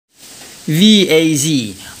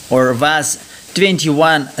VAZ or VAZ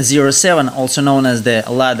 2107, also known as the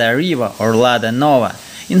Lada Riva or Lada Nova,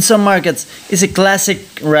 in some markets is a classic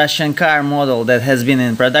Russian car model that has been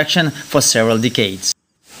in production for several decades.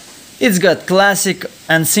 It's got classic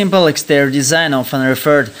and simple exterior design, often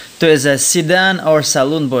referred to as a sedan or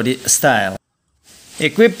saloon body style.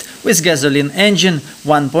 Equipped with gasoline engine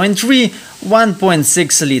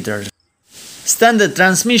 1.3-1.6 liters. Standard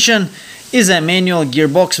transmission is a manual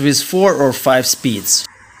gearbox with 4 or 5 speeds.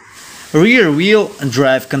 Rear-wheel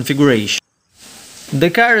drive configuration. The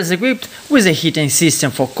car is equipped with a heating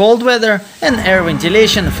system for cold weather and air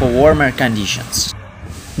ventilation for warmer conditions.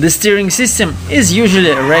 The steering system is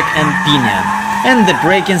usually rack and pinion, and the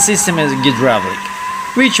braking system is hydraulic,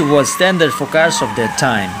 which was standard for cars of that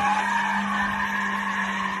time.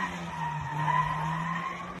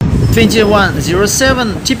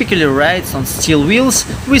 2107 typically rides on steel wheels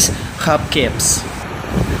with hubcaps.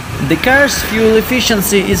 The car's fuel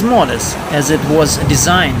efficiency is modest, as it was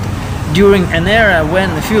designed during an era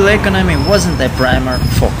when fuel economy wasn't a primary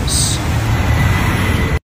focus.